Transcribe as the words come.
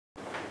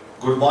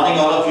Good morning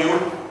all of you.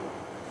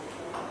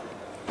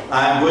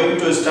 I am going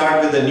to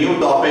start with a new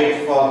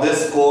topic for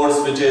this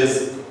course, which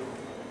is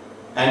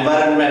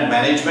environment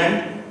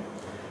management.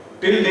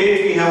 Till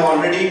date we have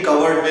already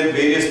covered with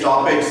various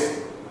topics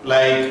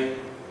like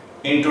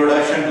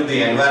introduction to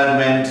the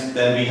environment,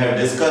 then we have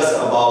discussed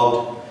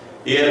about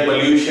air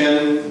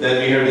pollution,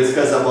 then we have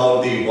discussed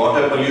about the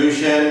water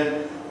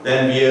pollution,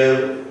 then we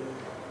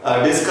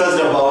have discussed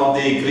about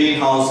the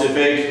greenhouse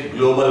effect,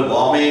 global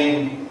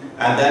warming,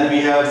 and then we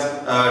have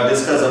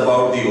discussed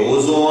about the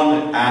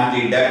ozone and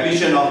the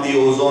depletion of the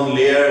ozone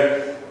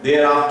layer.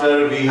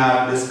 Thereafter we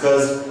have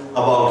discussed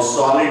about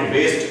solid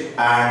waste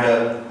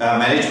and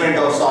management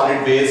of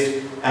solid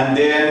waste, and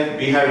then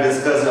we have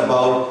discussed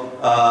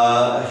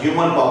about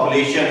human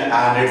population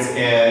and its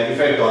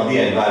effect on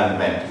the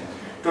environment.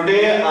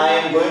 Today I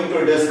am going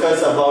to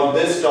discuss about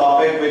this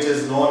topic, which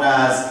is known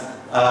as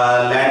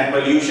land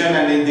pollution,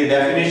 and in the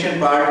definition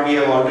part we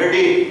have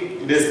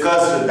already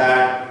discussed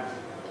that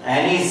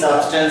any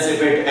substance,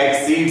 if it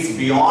exceeds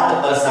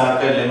beyond a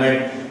certain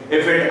limit,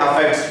 if it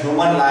affects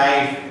human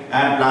life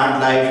and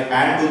plant life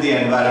and to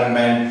the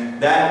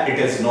environment, then it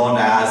is known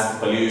as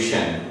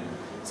pollution.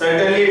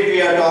 Certainly if we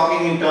are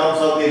talking in terms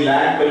of the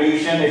land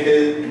pollution,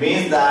 it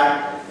means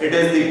that it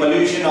is the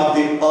pollution of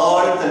the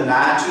earth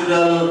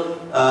natural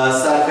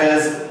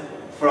surface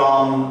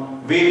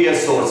from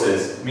various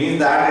sources. Means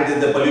that it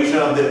is the pollution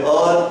of the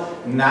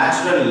earth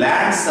natural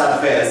land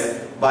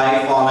surface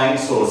by following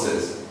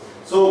sources.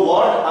 So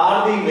what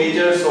are the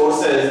major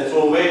sources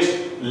through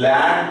which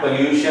land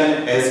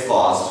pollution is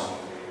caused?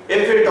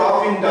 If we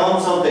talk in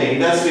terms of the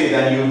industry,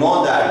 then you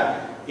know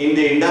that in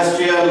the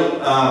industrial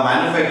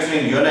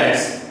manufacturing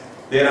units,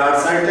 there are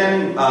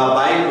certain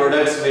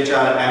byproducts which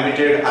are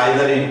emitted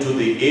either into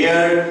the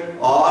air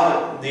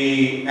or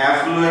the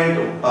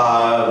effluent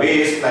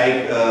waste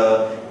like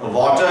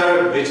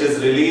water, which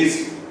is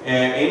released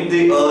in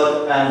the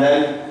earth, and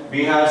then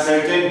we have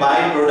certain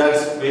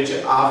byproducts which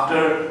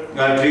after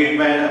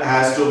treatment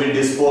has to be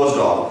disposed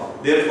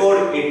of.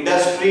 Therefore,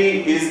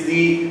 industry is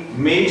the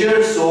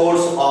major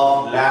source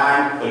of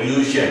land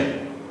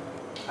pollution.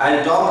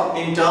 I'll talk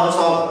in terms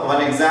of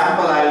one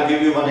example. I'll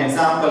give you one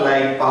example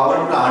like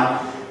power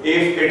plant.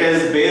 If it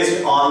is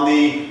based on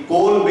the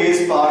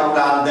coal-based power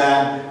plant,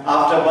 then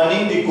after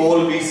burning the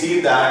coal, we see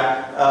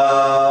that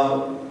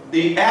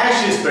the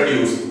ash is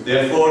produced.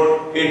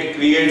 Therefore, it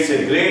creates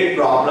a great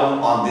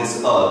problem on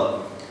this earth.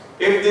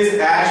 If these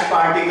ash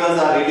particles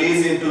are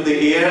released into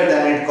the air,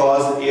 then it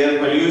causes air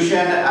pollution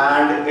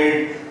and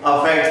it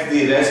affects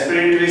the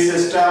respiratory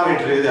system,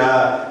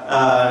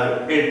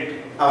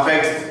 it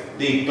affects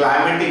the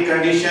climatic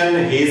condition,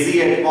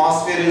 hazy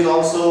atmosphere is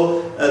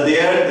also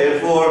there.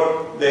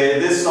 Therefore,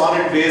 this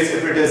solid waste,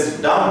 if it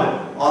is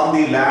dumped on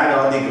the land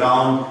or the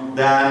ground,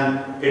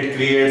 then it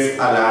creates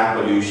a land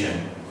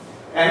pollution.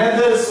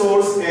 Another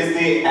source is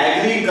the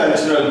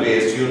agricultural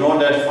waste. You know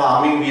that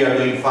farming, we are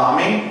doing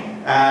farming.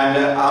 And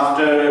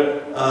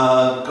after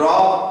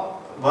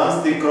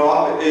once the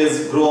crop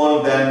is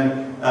grown,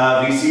 then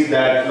we see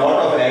that a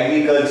lot of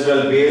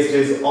agricultural waste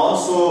is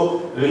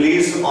also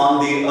released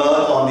on the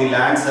earth, on the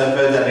land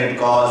surface, and it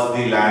causes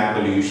the land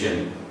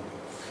pollution.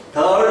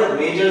 Third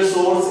major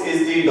source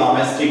is the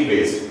domestic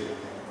waste.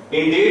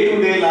 In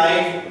day-to-day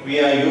life, we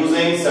are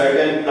using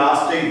certain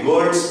plastic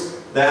goods,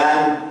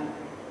 then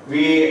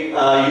we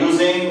are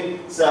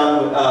using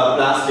some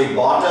plastic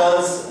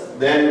bottles,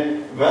 then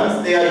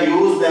once they are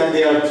used, then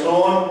they are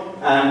thrown,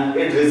 and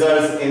it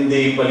results in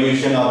the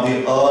pollution of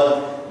the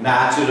earth,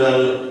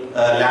 natural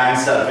land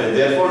surface.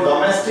 Therefore,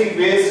 domestic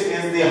waste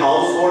is the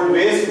household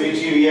waste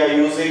which we are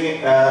using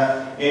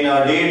in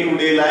our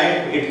day-to-day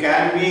life. It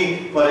can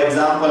be, for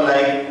example,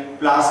 like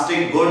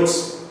plastic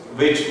goods,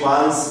 which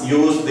once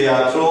used they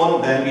are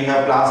thrown. Then we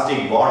have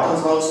plastic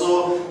bottles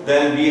also.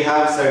 Then we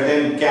have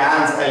certain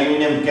cans,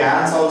 aluminum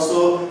cans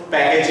also,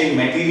 packaging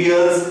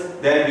materials.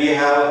 Then we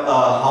have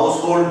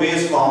household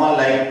waste common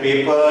like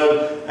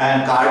paper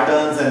and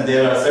cartons, and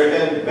there are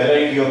certain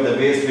variety of the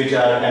waste which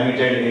are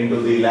emitted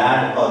into the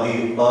land or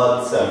the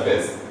earth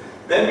surface.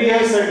 Then we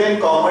have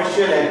certain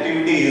commercial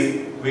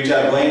activities which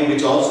are going,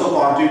 which also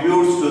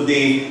contributes to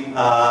the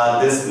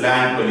this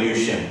land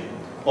pollution.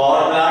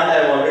 Power plant, I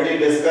have already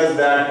discussed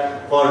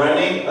that for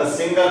running a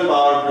single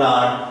power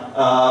plant,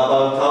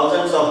 about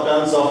thousands of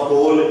tons of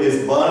coal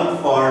is burned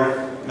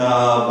for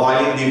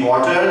boiling the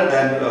water.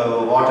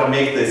 Then water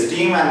makes the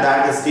steam, and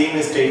that steam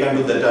is taken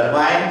to the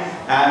turbine,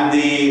 and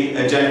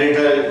the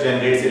generator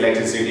generates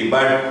electricity.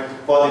 But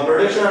for the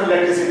production of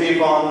electricity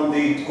from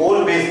the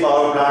coal-based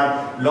power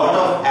plant, lot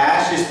of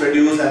ash is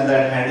produced, and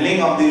that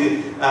handling of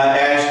the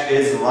ash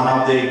is one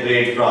of the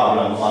great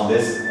problems on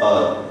this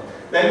earth.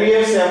 Then we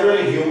have several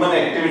human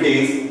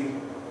activities.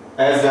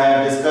 As I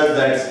have discussed,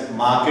 that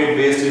market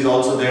waste is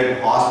also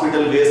there,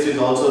 hospital waste is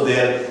also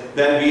there.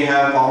 Then we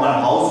have common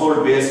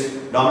household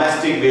waste,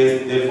 domestic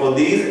waste. Therefore,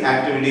 these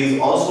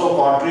activities also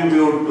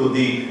contribute to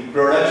the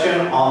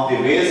production of the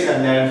waste,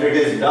 and then if it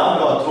is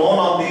dumped or thrown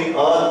on the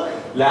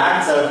earth,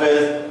 land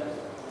surface,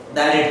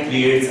 then it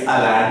creates a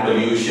land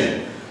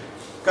pollution.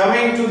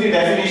 Coming to the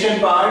definition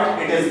part,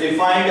 it is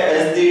defined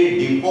as the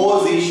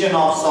deposition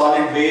of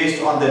solid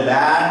waste on the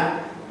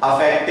land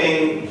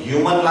affecting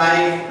human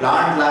life,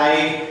 plant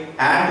life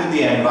and to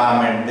the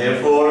environment.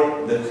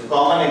 Therefore, the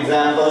common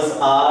examples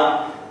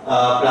are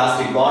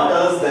plastic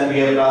bottles, then we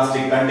have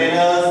plastic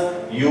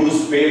containers,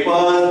 used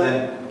papers,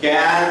 then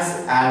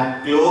cans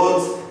and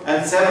clothes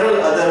and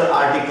several other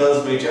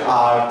articles which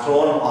are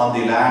thrown on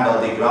the land or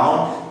the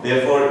ground.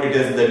 Therefore, it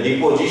is the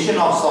deposition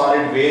of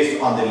solid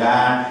waste on the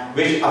land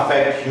which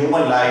affect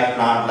human life,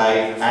 plant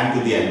life and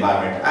to the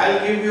environment. I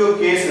will give you a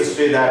case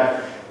history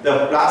that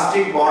the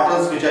plastic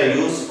bottles which are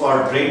used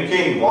for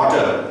drinking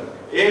water,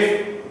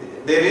 if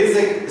there is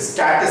a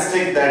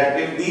statistic that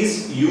if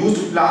these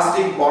used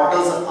plastic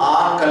bottles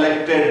are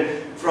collected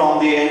from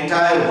the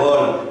entire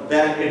world,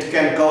 then it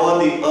can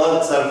cover the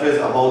earth's surface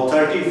about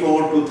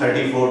 34 to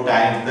 34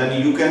 times.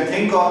 Then you can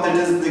think of that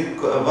as the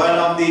one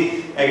of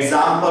the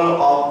example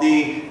of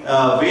the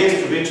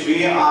waste which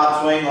we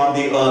are throwing on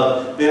the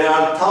earth. There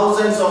are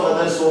thousands of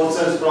other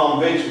sources from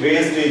which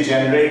waste is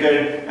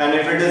generated, and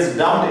if it is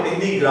dumped in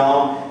the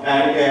ground,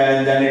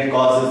 and then it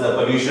causes the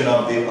pollution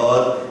of the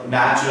earth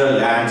natural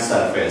land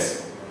surface.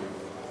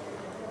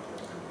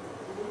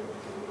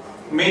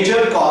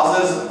 Major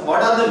causes.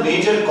 What are the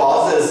major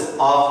causes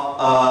of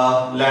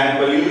land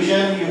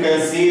pollution? You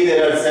can see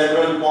there are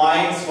several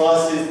points.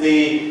 First is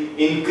the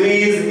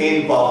increase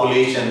in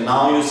population.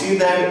 Now you see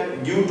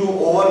that due to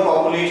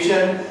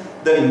overpopulation,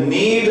 the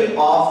need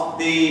of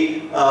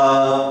the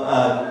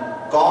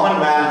common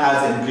man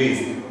has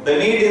increased. The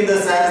need in the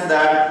sense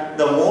that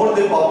the more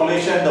the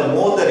population, the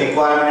more the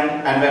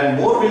requirement, and when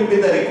more will be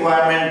the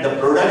requirement, the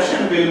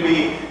production will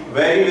be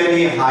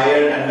very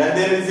higher, and when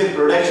there is a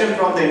production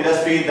from the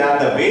industry, then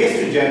the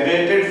waste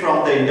generated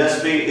from the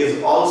industry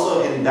is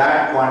also in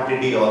that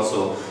quantity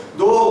also.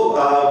 Though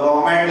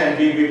government and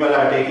we people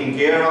are taking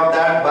care of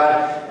that, but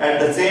at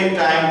the same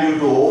time, due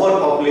to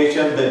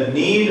overpopulation, the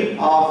need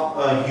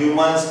of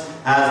humans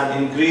has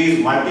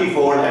increased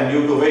multifold, and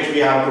due to which we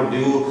have to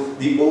do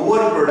the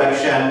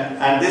overproduction,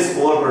 and this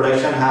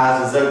overproduction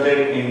has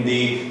resulted in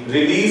the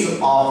release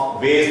of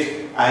waste,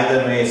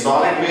 either a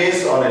solid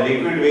waste or a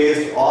liquid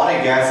waste or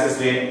a gaseous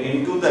waste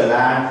into the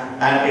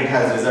land, and it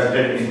has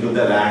resulted into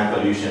the land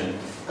pollution.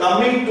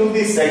 Coming to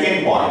the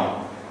second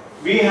point,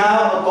 we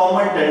have a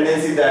common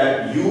tendency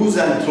that use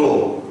and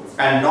throw,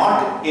 and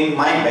not in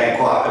my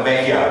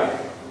backyard.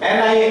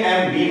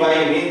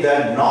 NIMBY means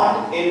that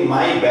not in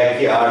my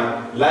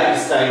backyard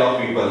lifestyle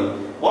of people.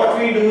 What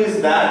we do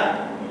is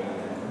that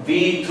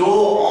we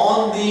throw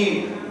on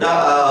the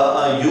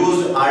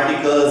used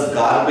articles,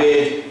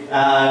 garbage,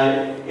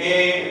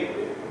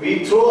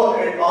 we throw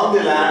it on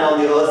the land, on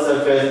the earth's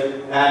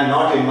surface, and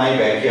not in my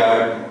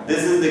backyard.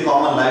 This is the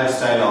common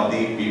lifestyle of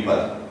the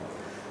people.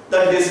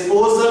 The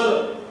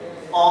disposal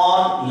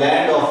on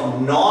land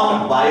of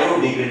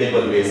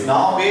non-biodegradable waste.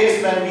 Now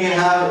waste, when we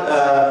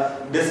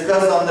have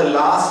discussed on the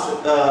last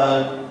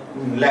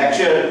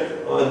lecture,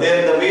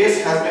 the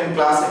waste has been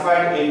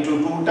classified into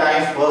two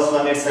types. First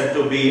one is said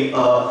to be a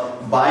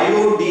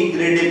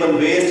biodegradable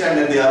waste, and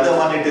then the other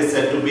one it is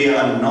said to be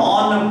a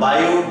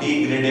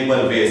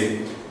non-biodegradable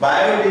waste.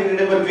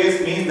 Biodegradable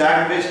waste means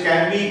that which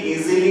can be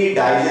easily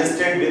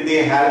digested with the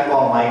help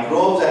of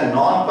microbes, and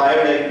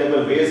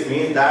non-biodegradable waste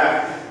means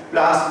that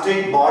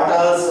plastic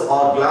bottles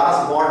or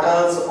glass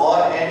bottles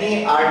or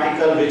any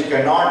article which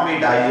cannot be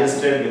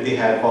digested with the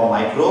help of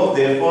microbes.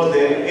 Therefore,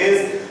 there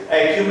is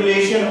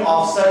accumulation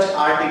of such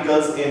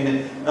articles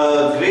in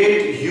a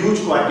great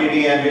huge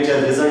quantity, and which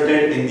has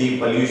resulted in the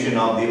pollution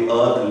of the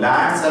earth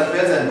land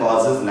surface and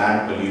causes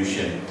land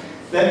pollution.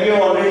 Then we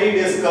have already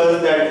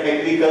discussed that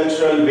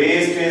agricultural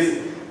waste is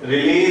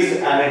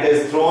released and it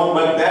is thrown,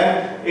 but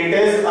then it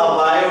is a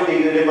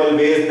biodegradable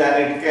waste, that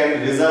it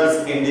can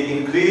result in the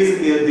increase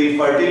in the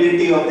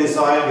fertility of the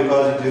soil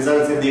because it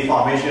results in the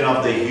formation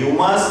of the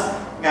humus.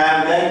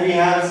 And then we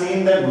have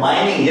seen that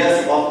mining,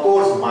 yes, of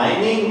course,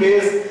 mining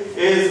waste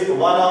is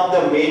one of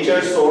the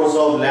major source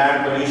of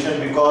land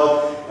pollution,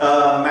 because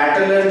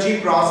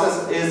metallurgy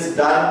process is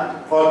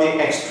done for the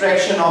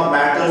extraction of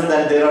metals.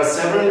 Then there are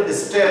several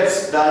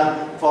steps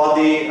done for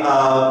the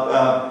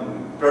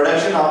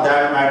production of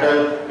that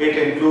metal. It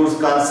includes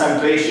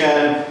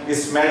concentration,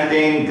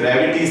 smelting,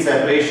 gravity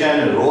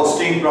separation,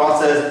 roasting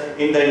process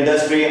in the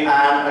industry,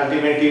 and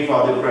ultimately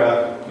for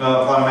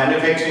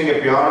manufacturing a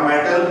pure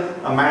metal,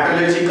 a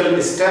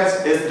metallurgical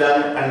steps is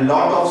done, and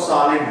lot of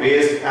solid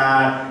waste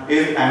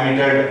is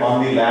emitted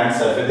on the land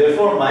surface.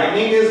 Therefore,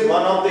 mining is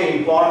one of the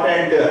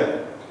important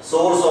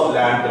source of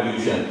land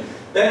pollution.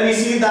 Then we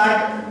see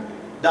that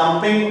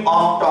dumping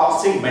of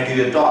toxic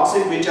material,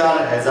 which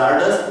are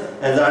hazardous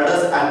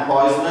and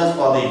poisonous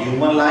for the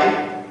human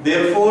life.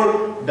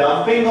 Therefore,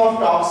 dumping of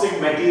toxic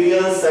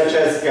materials such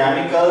as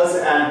chemicals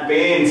and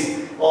paints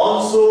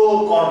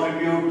also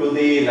contribute to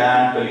the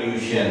land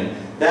pollution.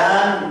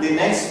 Then the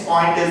next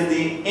point is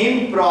the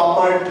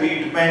improper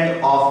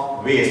treatment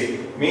of waste.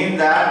 Means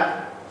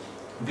that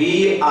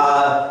we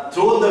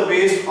throw the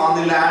waste on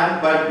the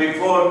land, but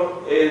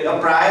before a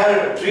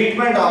prior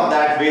treatment of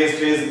that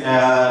waste is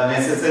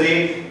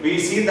necessary. We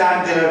see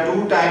that there are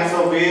two types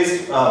of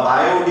waste,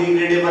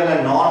 biodegradable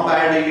and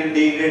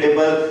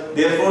non-biodegradable.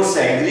 Therefore,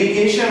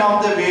 segregation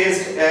of the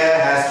waste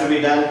has to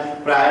be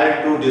done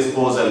prior to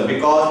disposal,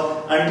 because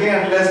until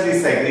and unless we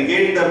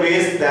segregate the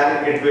waste,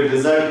 then it will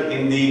result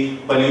in the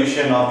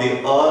pollution of the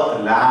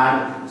earth,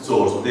 land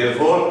source.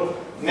 Therefore,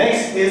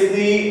 next is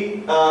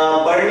the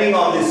burning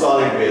of the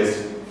solid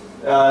waste.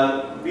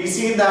 We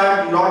see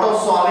that lot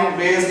of solid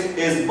waste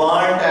is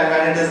burnt, and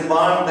when it is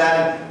burnt,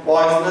 then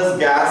poisonous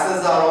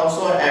gases are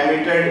also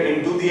emitted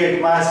into the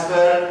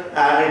atmosphere,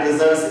 and it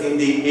results in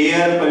the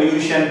air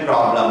pollution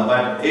problem.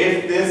 But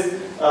if this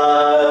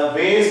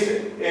waste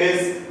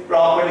is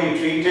properly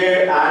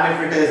treated and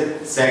if it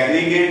is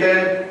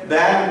segregated,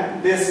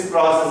 then this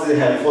process is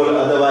helpful.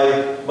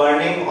 Otherwise,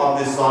 burning of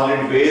the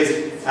solid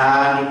waste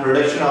and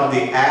production of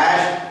the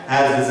ash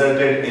has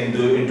resulted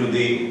into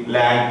the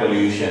land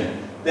pollution.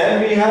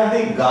 Then we have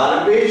the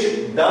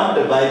garbage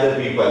dumped by the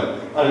people.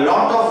 A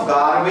lot of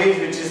garbage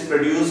which is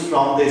produced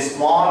from the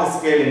small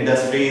scale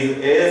industries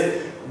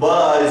is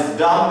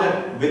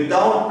dumped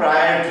without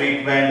prior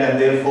treatment, and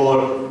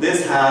therefore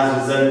this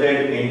has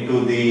resulted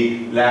into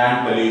the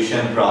land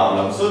pollution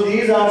problem. So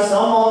these are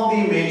some of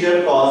the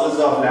major causes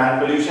of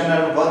land pollution,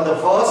 and the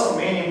first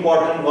main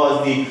important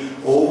was the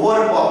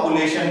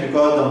overpopulation,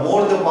 because the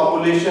more the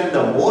population,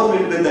 the more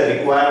will be the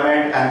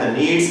requirement and the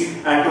needs,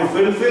 and to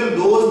fulfill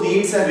those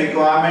needs and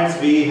requirements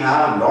we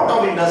have lot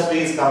of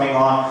industries coming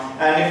on,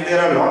 and if there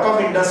are a lot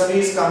of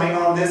industries coming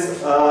on this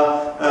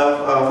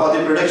for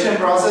the production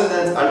process,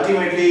 then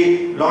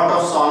ultimately lot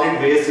of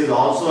solid waste is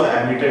also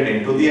emitted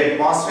into the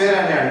atmosphere,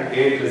 and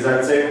it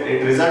results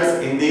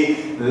in the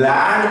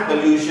land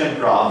pollution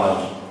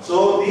problem.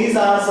 So these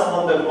are some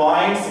of the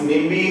points.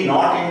 Maybe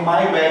not in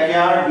my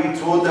backyard, we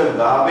throw the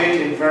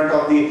garbage in front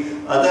of the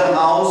other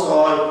house,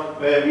 or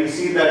where we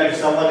see that if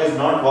someone is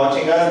not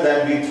watching us,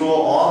 then we throw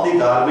all the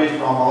garbage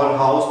from our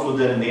house to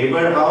the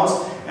neighbor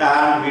house,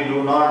 and we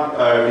do not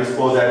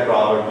dispose at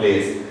proper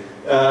place.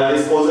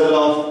 Disposal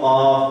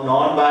of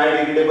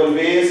non-biodegradable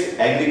waste,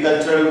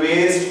 agricultural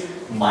waste,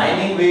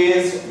 mining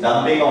waste,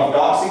 dumping of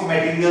toxic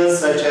materials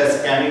such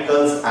as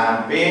chemicals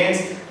and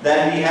paints.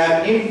 Then we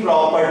have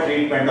improper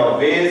treatment of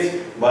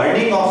waste.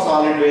 Burning of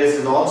solid waste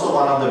is also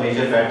one of the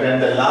major factors.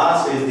 And the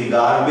last is the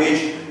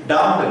garbage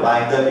dumped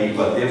by the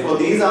people. Therefore,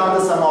 these are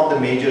some of the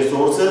major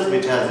sources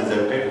which has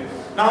resulted.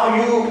 Now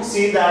you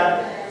see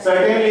that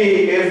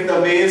certainly if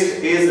the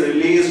waste is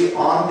released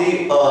on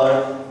the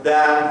earth,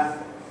 then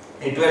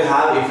it will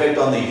have effect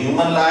on the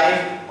human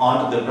life,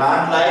 onto the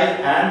plant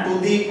life, and to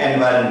the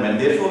environment.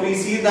 Therefore, we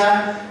see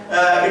that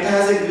it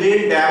has a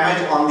great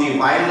damage on the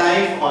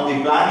wildlife, on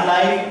the plant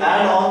life,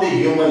 and on the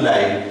human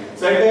life.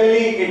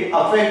 Certainly, it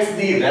affects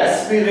the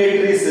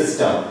respiratory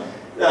system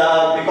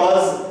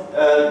because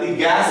the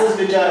gases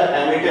which are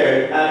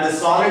emitted and the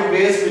solid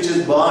waste which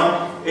is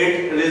burned,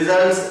 it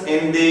results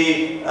in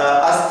the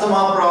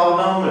asthma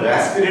problem,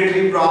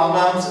 respiratory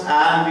problems,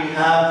 and we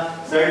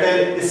have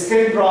certain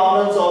skin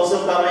problems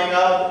also coming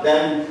up.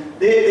 Then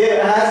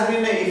there has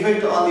been an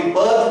effect on the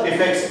birth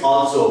defects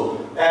also.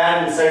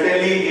 And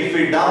certainly if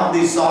we dump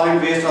the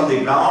solid waste on the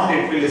ground,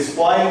 it will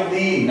spoil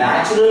the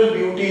natural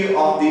beauty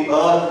of the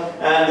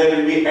earth, and there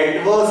will be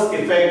adverse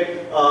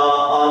effect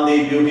on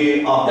the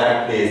beauty of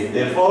that place.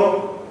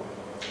 Therefore,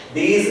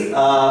 these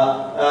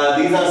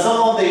are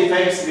some of the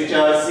effects which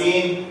are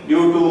seen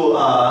due to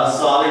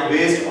solid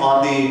waste,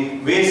 on the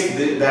waste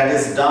that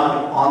is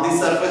dumped on the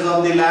surface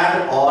of the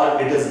land,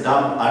 or it is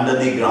dumped under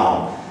the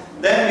ground.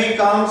 Then we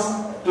comes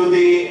to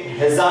the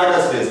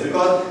hazardous waste,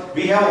 because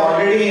we have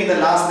already in the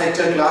last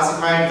lecture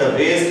classified the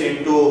waste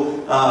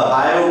into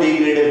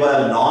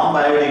biodegradable,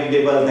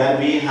 non-biodegradable. Then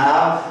we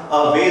have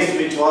a waste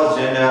which was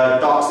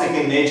toxic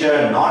in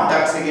nature,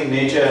 non-toxic in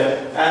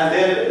nature, and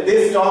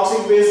this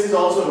toxic waste is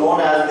also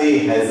known as the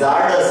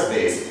hazardous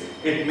waste.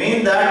 It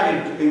means that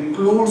it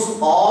includes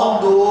all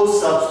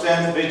those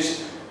substances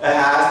which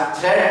has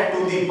threat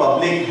to the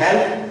public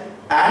health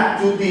and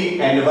to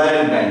the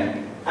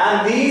environment.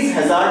 And these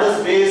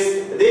hazardous waste,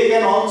 they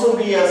can also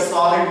be a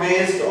solid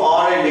waste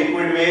or a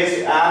liquid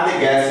waste and the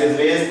gaseous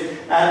waste,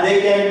 and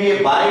they can be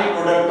a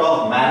byproduct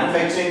of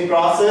manufacturing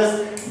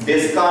process,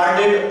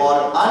 discarded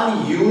or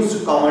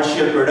unused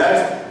commercial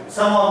products.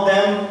 Some of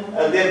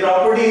them, their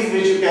properties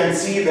which you can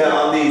see there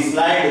on the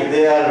slide,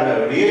 they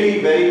are really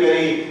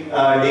very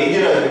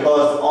dangerous,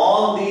 because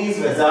all these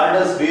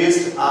hazardous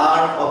waste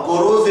are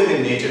corrosive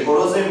in nature.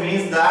 Corrosive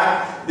means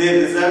that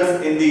they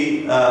result in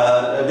the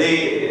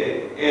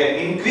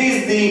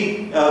increase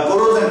the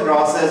corrosion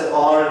process,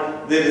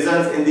 or they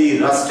result in the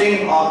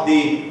rusting of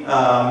the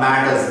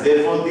matters.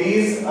 Therefore,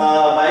 these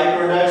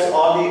byproducts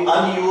or the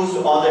unused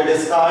or the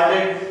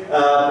discarded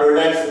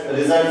products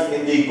results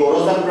in the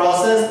corrosion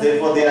process.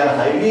 Therefore, they are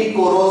highly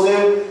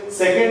corrosive.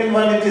 Second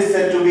one, it is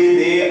said to be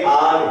they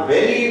are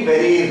very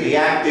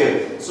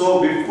reactive.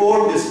 So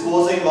before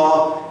disposing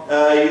of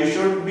we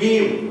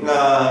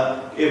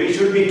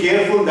should be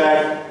careful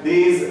that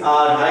these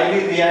are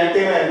highly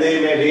reactive and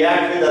they may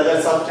react with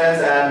other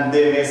substance and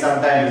they may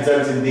sometimes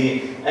result in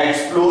the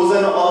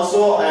explosion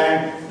also,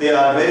 and they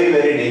are very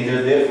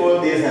dangerous.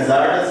 Therefore, these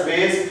hazardous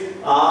wastes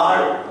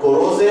are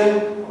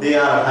corrosive, they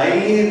are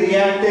highly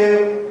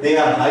reactive, they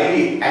are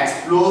highly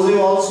explosive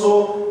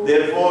also.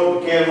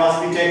 Therefore, care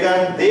must be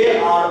taken. They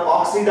are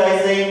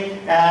oxidizing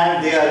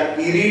and they are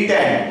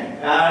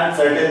irritant, and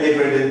certainly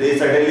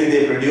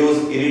they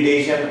produce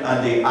irritation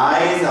on the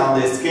eyes, on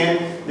the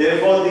skin.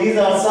 Therefore, these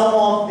are some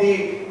of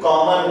the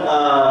common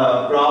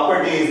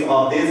properties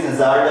of this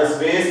hazardous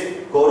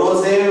waste: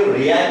 corrosive,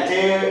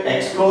 reactive,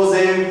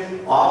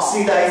 explosive,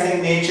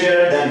 oxidizing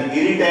nature, then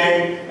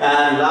irritant,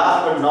 and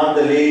last but not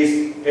the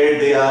least,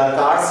 they are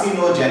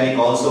carcinogenic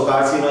also.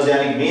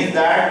 Carcinogenic means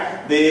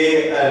that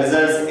they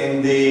result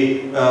in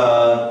the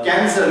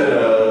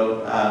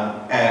cancer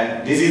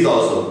and disease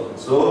also.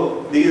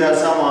 So these are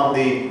some of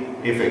the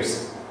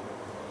effects.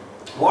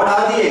 What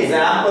are the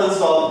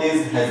examples of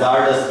these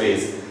hazardous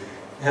waste?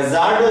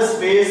 Hazardous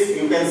waste,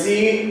 you can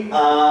see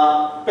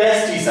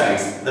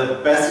pesticides.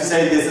 The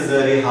pesticide, this is a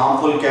very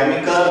harmful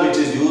chemical which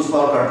is used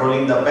for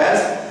controlling the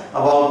pest.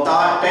 About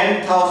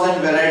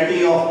 10,000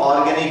 variety of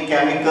organic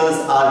chemicals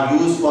are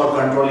used for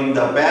controlling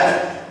the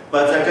pest.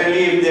 But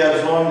certainly if they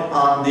are thrown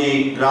on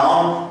the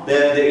ground,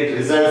 then it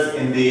results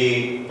in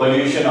the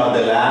pollution of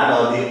the land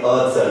or the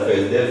earth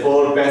surface.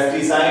 Therefore,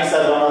 pesticides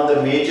are one of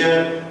the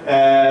major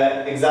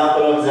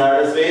example of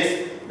hazardous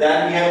waste.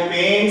 Then we have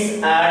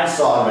paints and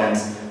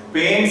solvents.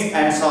 Paints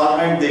and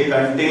solvent, they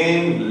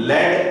contain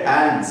lead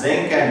and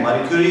zinc and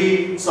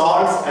mercury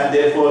salts, and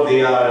therefore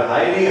they are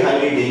highly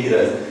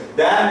dangerous.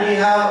 Then we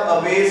have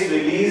a waste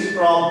released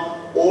from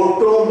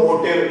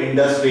automotive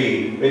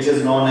industry, which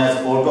is known as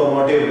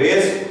automotive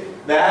waste.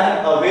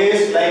 Then a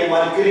waste like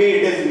mercury,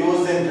 it is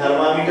used in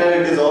thermometer.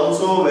 It is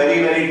also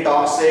very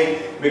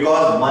toxic,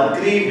 because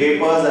mercury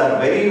vapors are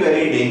very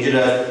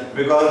dangerous,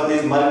 because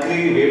these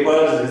mercury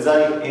vapors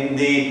result in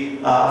the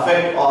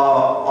effect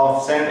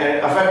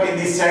in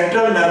the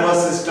central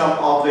nervous system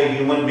of a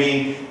human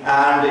being.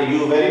 And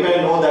you very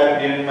well know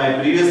that in my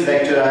previous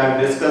lecture I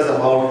have discussed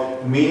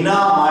about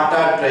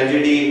Minamata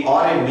tragedy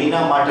or a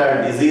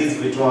Minamata disease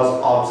which was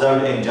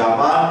observed in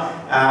Japan,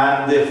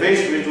 and the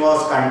fish which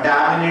was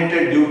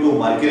contaminated due to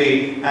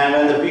mercury, and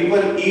when the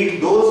people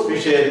eat those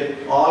fishes,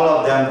 all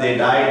of them they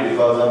died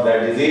because of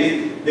that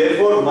disease.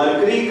 Therefore,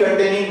 mercury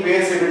containing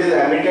waste, if it is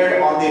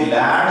emitted on the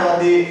land or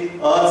the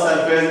earth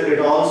surface, it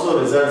also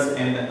results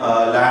in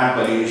land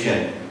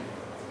pollution.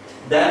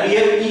 Then we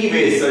have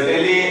e-waste.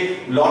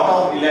 Certainly, lot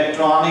of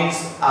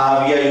electronics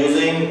we are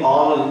using,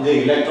 all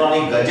the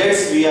electronic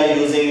gadgets we are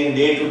using in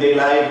day-to-day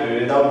life.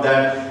 Without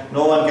that,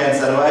 no one can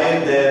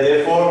survive.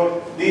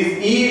 Therefore, this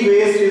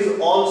e-waste is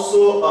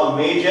also a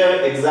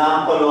major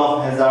example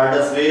of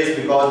hazardous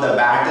waste, because the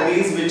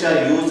batteries which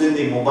are used in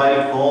the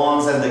mobile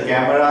phones and the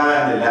camera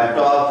and the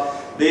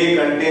laptop, they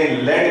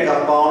contain lead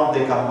compound,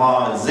 they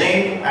compound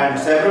zinc and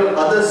several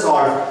other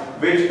salts,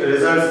 which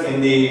results in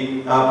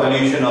the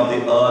pollution of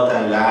the earth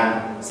and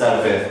land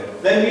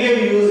surface. Then we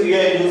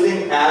are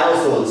using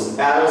aerosols.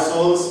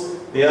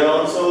 Aerosols, they are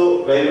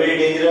also very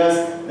dangerous.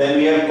 Then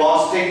we have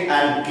caustic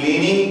and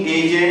cleaning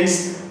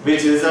agents,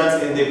 which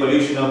results in the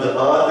pollution of the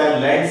earth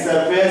and land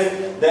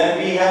surface. Then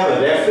we have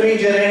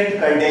refrigerant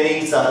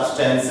containing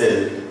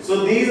substances.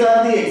 So these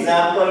are the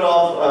example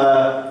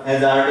of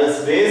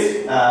hazardous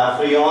waste.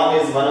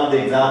 Freon is one of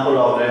the example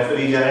of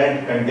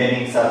refrigerant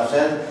containing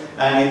substance.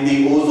 And in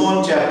the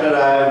ozone chapter, I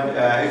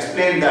have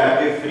explained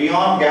that if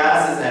freon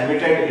gas is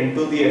emitted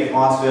into the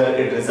atmosphere,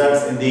 it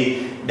results in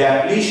the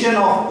depletion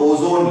of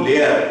ozone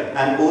layer,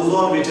 and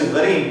ozone, which is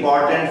very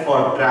important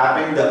for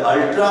trapping the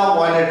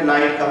ultraviolet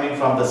light coming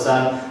from the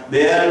sun.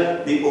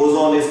 There the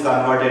ozone is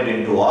converted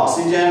into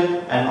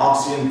oxygen, and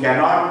oxygen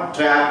cannot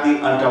trap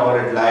the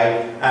ultraviolet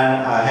light,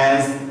 and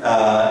hence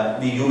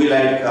the UV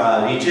light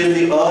reaches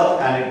the earth,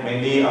 and it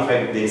mainly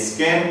affects the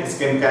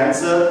skin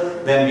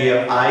cancer. Then we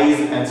have eyes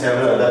and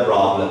several other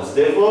problems.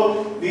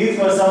 Therefore, these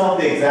were some of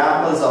the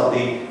examples of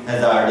the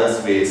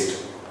hazardous waste.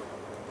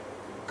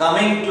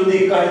 Coming to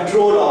the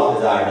control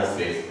of hazardous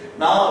waste.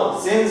 Now,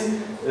 since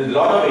a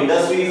lot of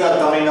industries are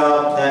coming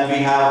up, then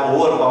we have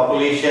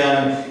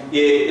overpopulation,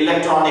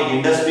 electronic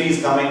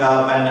industries coming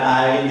up,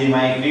 and in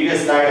my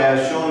previous slide I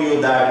have shown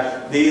you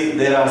that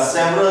there are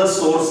several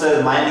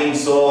sources: mining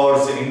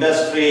source,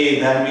 industry,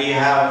 then we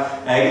have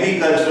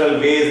agricultural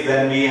waste,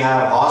 then we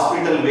have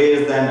hospital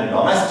waste, then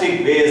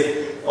domestic waste.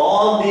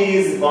 All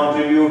these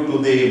contribute to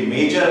the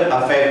major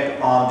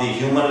effect on the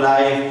human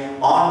life,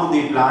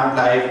 onto the plant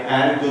life,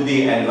 and to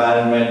the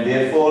environment.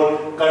 Therefore,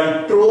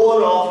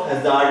 control of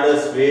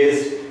hazardous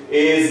waste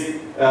is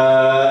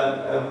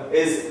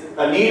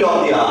a need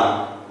of the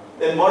hour.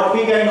 Then what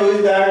we can do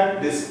is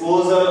that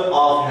disposal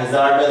of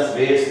hazardous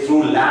waste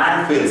through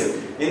landfills.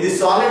 In the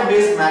solid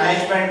waste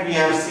management, we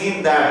have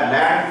seen that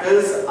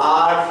landfills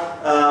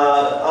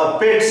are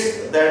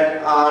pits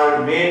that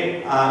are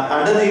made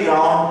under the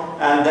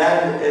ground, and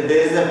then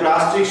there is a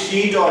plastic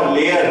sheet or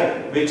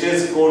layer which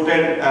is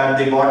coated at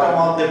the bottom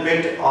of the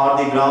pit or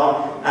the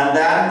ground, and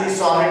then the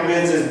solid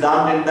waste is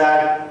dumped in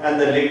that, and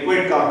the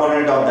liquid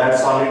component of that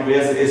solid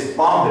waste is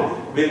pumped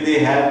with the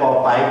help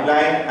of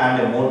pipeline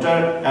and a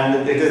motor,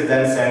 and it is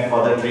then sent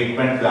for the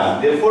treatment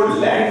plant. Therefore,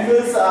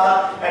 landfills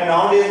are, and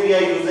nowadays we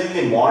are using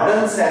the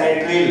modern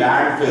sanitary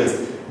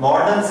landfills.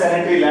 Modern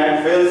sanitary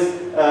landfills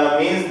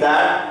means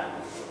that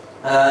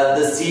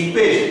the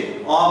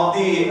seepage of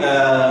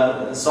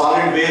the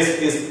solid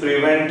waste is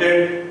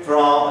prevented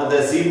from,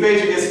 the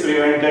seepage is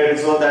prevented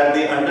so that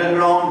the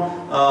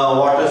underground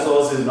water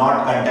source is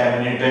not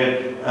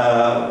contaminated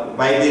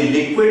by the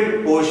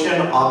liquid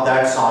portion of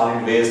that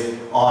solid waste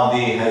or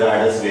the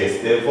hazardous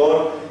waste.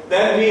 Therefore,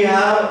 then we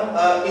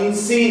have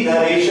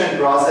incineration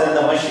process.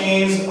 The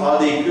machines or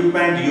the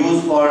equipment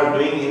used for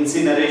doing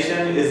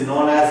incineration is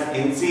known as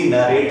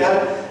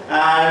incinerator,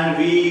 and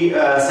we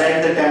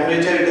set the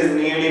temperature. It is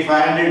nearly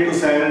 500 to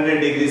 700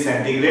 degrees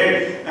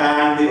centigrade,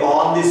 and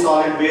all the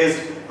solid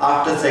waste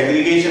after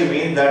segregation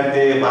means that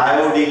the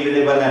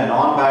biodegradable and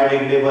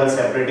non-biodegradable,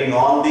 separating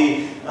all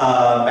the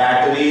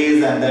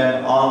batteries and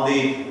then all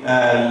the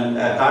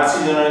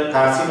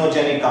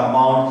carcinogenic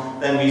compounds,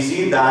 then we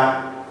see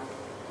that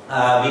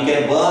we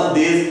can burn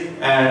these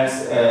at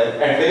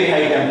very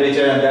high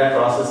temperature, and that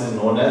process is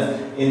known as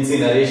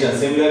incineration.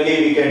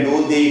 Similarly, we can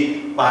do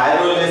the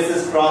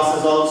pyrolysis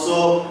process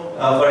also.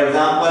 For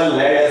example,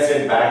 lead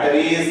acid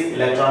batteries,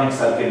 electronic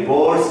circuit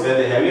boards, where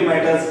the heavy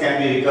metals can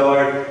be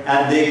recovered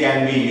and they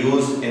can be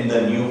used in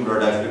the new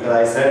products.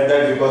 Because I said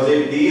that because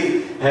if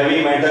these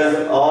heavy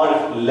metals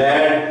or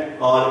lead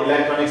or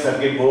electronic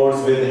circuit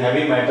boards with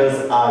heavy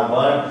metals are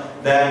burned,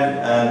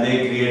 then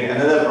they create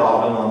another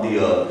problem on the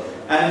earth.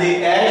 And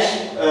the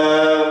ash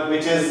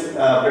which is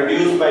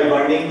produced by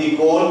burning the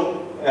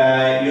coal,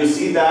 you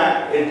see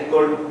that it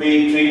could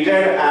be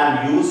treated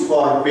and used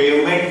for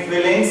pavement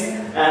fillings,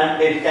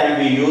 and it can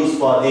be used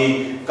for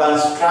the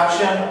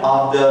construction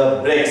of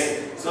the bricks.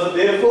 So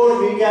therefore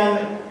we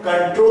can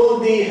control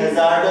the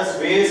hazardous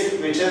waste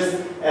which is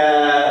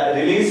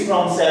released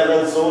from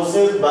several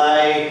sources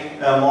by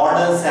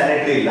modern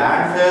sanitary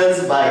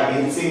landfills, by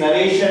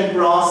incineration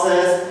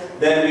process,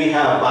 then we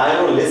have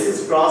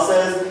pyrolysis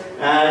process,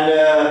 and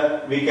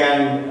we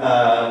can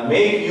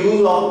make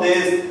use of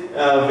this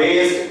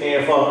waste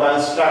for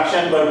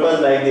construction purpose,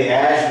 like the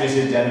ash which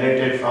is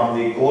generated from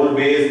the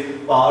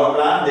coal-based power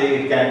plant.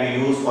 It can be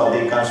used for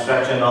the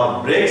construction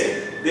of bricks,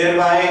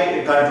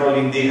 thereby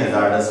controlling the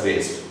hazardous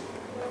waste.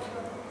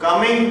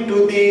 Coming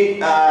to the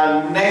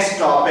next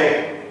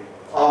topic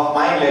of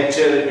my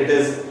lecture, it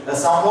is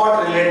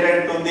somewhat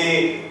related to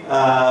the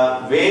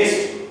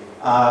waste,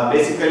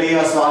 basically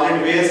a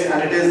solid waste,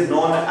 and it is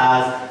known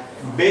as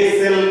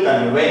Basel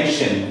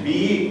Convention,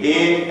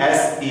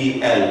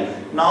 B-A-S-E-L.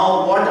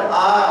 Now, what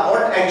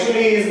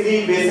actually is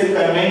the Basel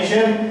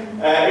Convention?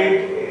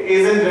 It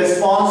is in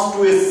response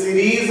to a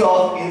series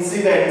of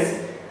incidents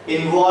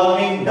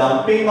involving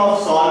dumping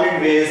of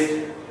solid waste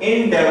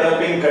in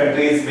developing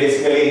countries,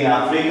 basically in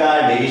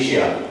Africa and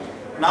Asia.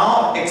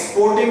 Now,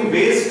 exporting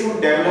waste to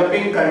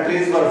developing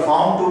countries were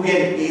found to be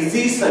an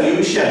easy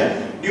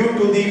solution due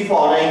to the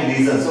following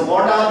reasons. So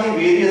what are the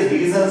various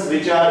reasons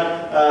which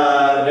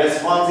are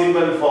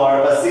responsible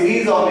for a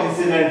series of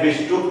incidents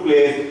which took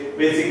place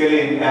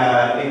basically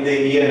in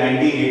the year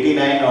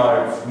 1989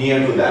 or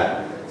near to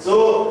that?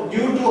 So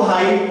due to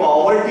high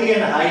poverty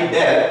and high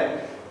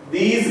debt,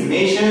 these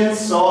nations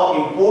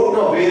saw import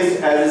of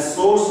waste as a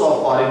source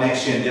of foreign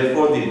exchange.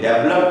 Therefore, the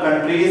developed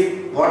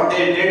countries, what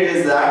they did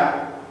is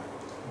that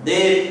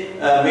they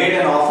made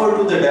an offer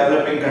to the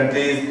developing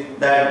countries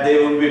that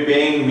they would be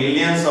paying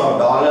millions of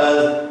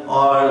dollars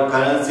or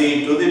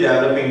currency to the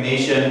developing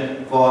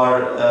nation for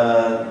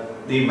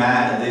the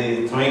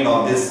throwing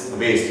of this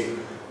waste.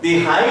 The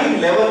high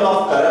level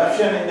of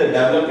corruption in the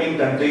developing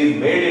countries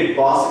made it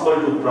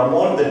possible to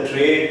promote the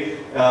trade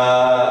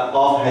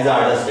of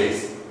hazardous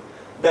waste.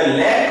 The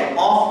lack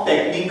of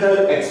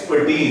technical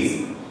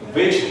expertise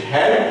which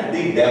helped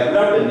the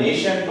developed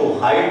nation to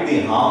hide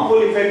the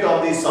harmful effect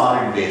of the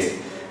solid waste.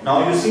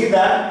 Now you see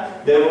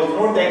that there was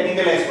no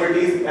technical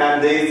expertise,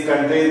 and these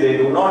countries, they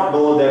do not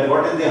know that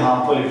what is the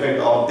harmful effect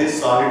of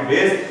this solid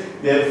waste.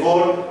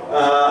 Therefore,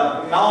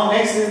 now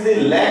next is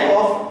the lack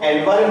of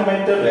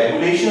environmental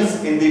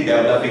regulations in the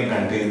developing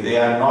countries. They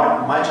are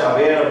not much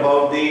aware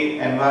about the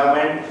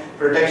environment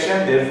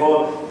protection.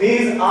 Therefore,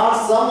 these are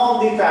some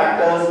of the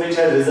factors which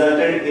have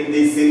resulted in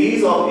the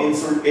series of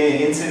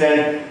incidents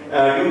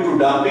due to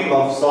dumping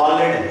of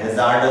solid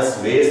hazardous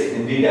waste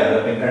in the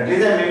developing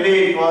countries, and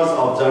mainly it was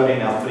observed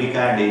in Africa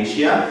and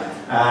Asia.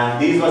 And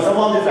these were some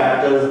of the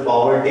factors: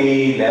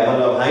 poverty,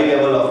 high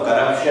level of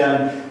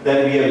corruption,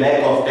 then we have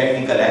lack of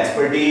technical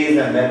expertise,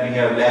 and then we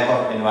have lack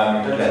of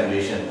environmental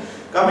regulation.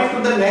 Coming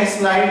to the next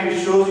slide,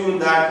 which shows you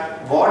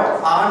that what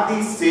are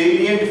the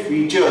salient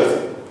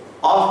features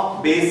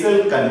of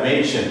Basel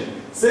Convention.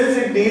 Since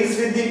it deals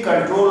with the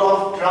control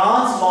of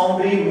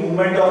transboundary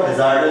movement of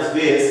hazardous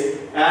waste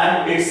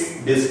and its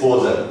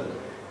disposal.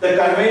 The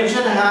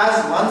convention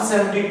has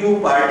 172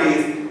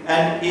 parties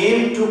and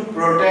aim to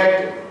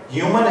protect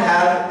human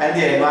health and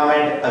the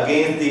environment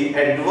against the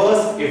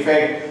adverse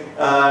effect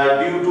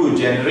due to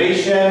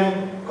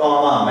generation,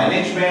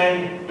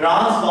 management,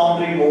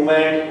 transboundary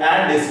movement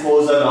and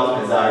disposal of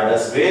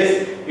hazardous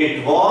waste.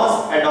 It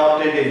was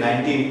adopted in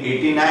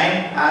 1989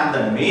 and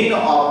the main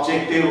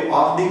objective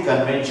of the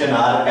convention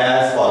are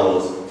as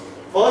follows.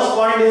 First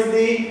point is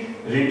the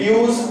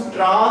reduce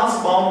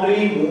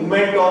transboundary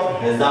movement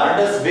of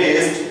hazardous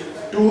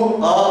waste to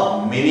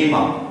a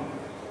minimum.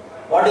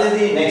 What is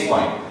the next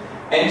point?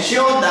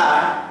 Ensure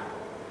that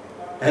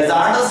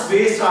hazardous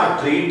waste are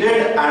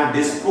treated and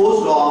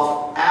disposed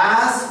of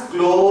as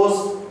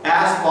close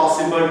as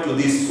possible to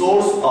the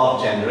source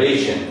of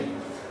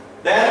generation.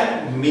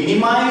 Then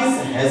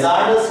minimize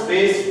hazardous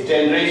waste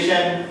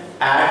generation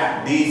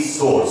at the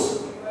source.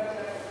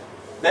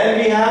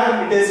 Then we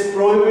have, it is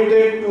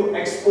prohibited to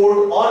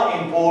export or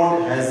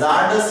import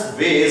hazardous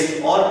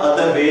waste or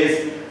other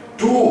waste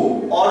to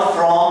or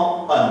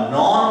from a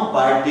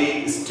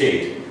non-party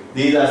state.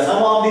 These are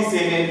some of the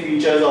salient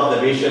features of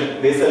the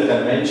Basel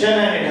Convention,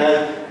 and it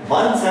has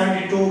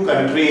 172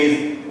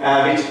 countries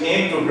which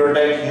aim to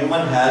protect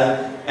human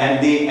health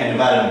and the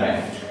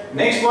environment.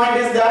 Next point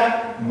is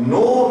that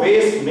no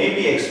waste may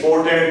be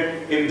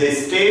exported if the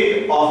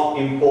state of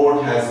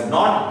import has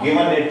not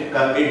given it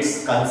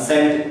its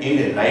consent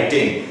in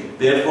writing.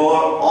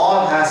 Therefore,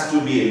 all has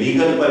to be a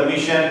legal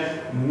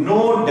permission.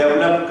 No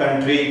developed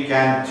country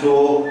can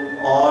throw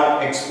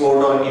or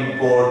export or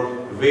import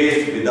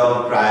waste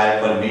without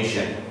prior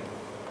permission.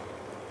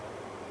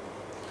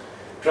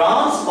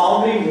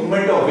 Transboundary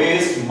movement of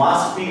waste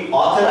must be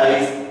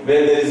authorized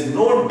where there is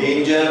no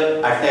danger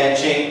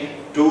attaching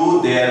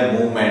to their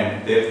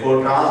movement. Therefore,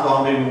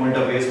 transboundary movement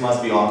of waste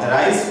must be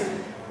authorized.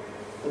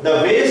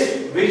 The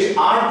waste which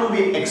are to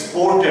be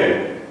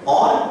exported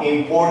or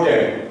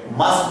imported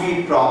must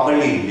be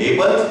properly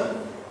labeled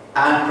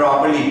and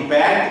properly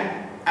packed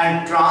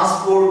and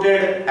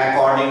transported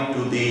according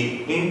to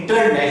the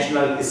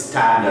international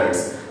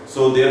standards.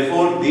 So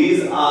therefore,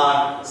 these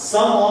are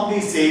some of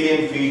the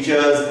salient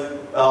features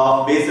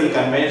of Basel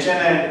Convention,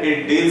 and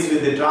it deals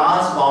with the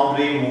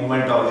transboundary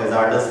movement of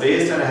hazardous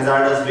waste. And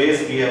hazardous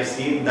waste, we have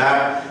seen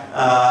that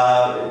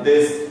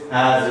this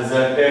has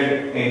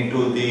resulted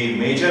into the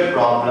major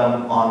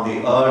problem on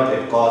the earth.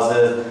 It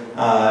causes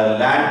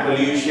land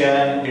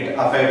pollution, it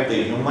affects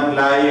the human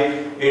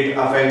life, it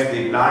affects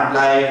the plant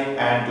life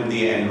and to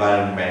the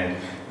environment.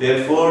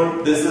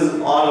 Therefore, this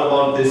is all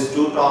about these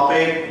two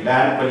topics,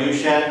 land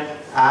pollution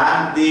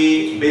and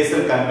the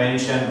Basel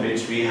Convention,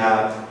 which we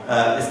have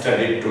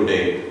studied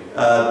today.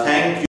 Thank you.